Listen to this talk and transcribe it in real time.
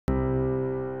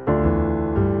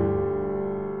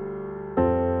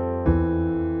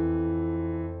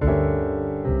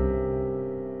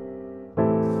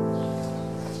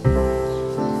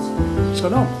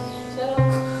Shalom.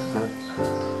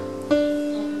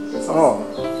 Oh,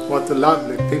 what a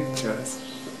lovely pictures.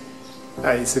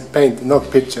 It's a paint,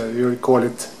 not picture, you will call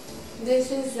it.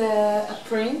 This is a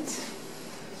print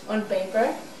on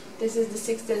paper. This is the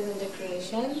 6 days of the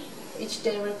creation. Each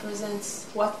day represents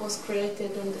what was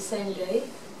created on the same day.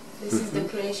 This is the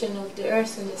creation of the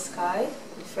earth and the sky,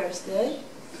 the first day.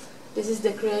 This is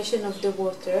the creation of the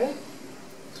water.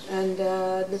 And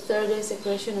the third day is the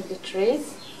creation of the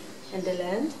trees and the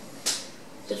land.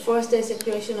 The fourth day is the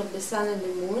creation of the sun and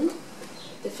the moon.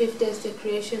 The fifth day is the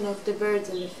creation of the birds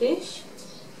and the fish.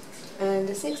 And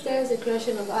the sixth day is the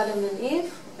creation of Adam and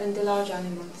Eve and the large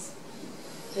animals.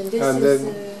 And this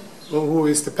is... who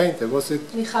is the painter? Was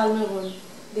it? Michal Meron.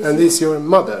 And this is your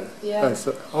mother? Yeah.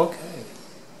 Okay.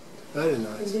 Very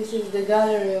nice. And this is the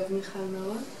gallery of Michal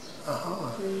Meron.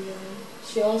 And,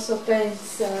 she also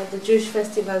paints the Jewish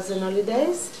festivals and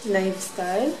holidays, naive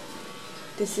style.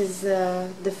 This is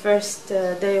the first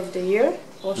day of the year,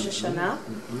 Rosh Hashanah.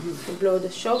 We blow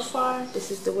the shofar.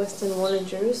 This is the Western Wall in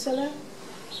Jerusalem.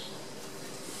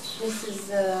 This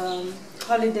is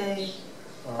holiday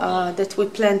that we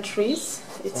plant trees.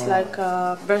 It's like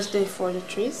a birthday for the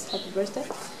trees. Happy birthday.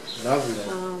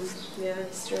 Lovely. Yeah,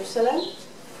 it's Jerusalem.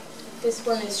 This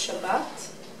one is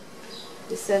Shabbat,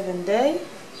 the 7th day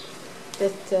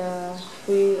that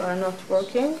we are not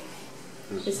working.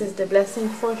 This is the blessing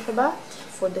for Shabbat,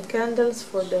 for the candles,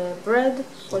 for the bread,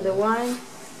 for the wine.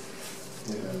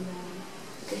 Yeah. And,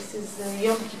 this is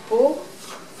Yom Kippur.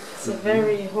 It's a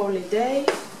very holy day.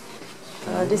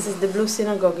 This is the Blue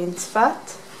Synagogue in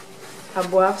Tzfat,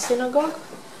 Abuav Synagogue.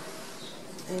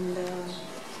 And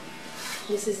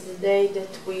this is the day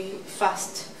that we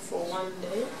fast for one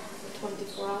day,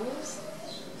 24 hours.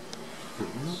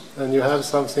 And you have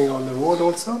something on the wall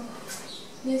also?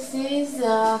 This is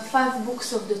 5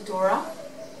 books of the Torah.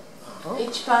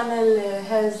 Each panel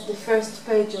has the first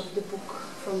page of the book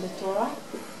from the Torah.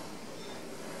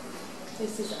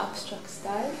 This is abstract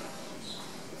style.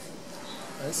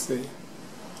 I see.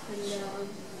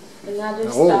 And another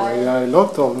oh, style. Yeah, a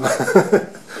lot of them.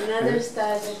 Another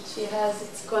style that she has,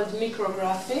 it's called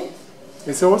micrography.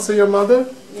 Is also your mother?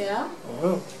 Yeah.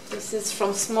 Oh. This is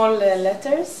from small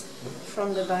letters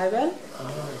from the Bible.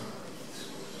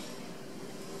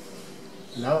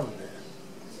 Lovely.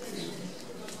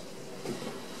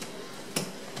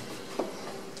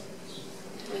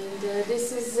 And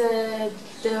this is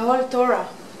the whole Torah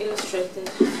illustrated.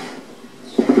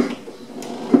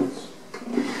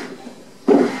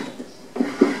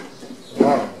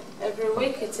 Wow. Every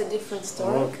week it's a different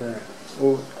story. Okay.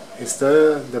 Oh, is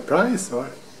the price or?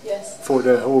 Yes. For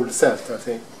the whole set, I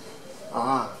think.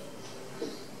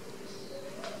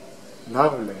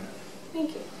 Lovely. Thank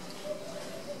you.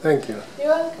 Thank you. You're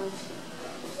welcome.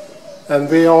 And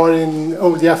we are in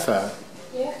Old Jaffa.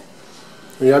 Yeah.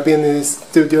 We have been in this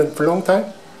studio for a long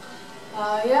time?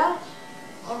 Yeah.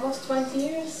 Almost 20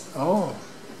 years. Oh.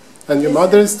 And your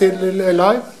mother is still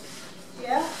alive?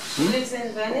 Yeah. She lives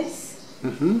in Venice.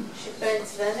 She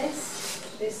paints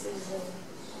Venice. This is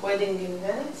a wedding in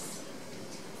Venice.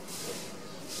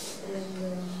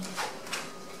 And,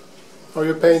 are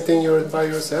you painting by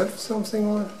yourself something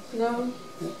or? no.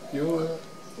 You?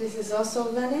 This is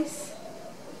also Venice.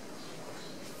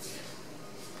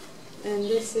 And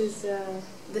this is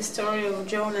the story of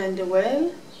Jonah and the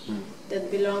whale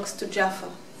that belongs to Jaffa.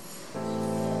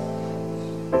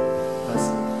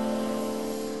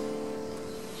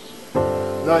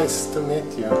 Nice to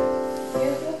meet you.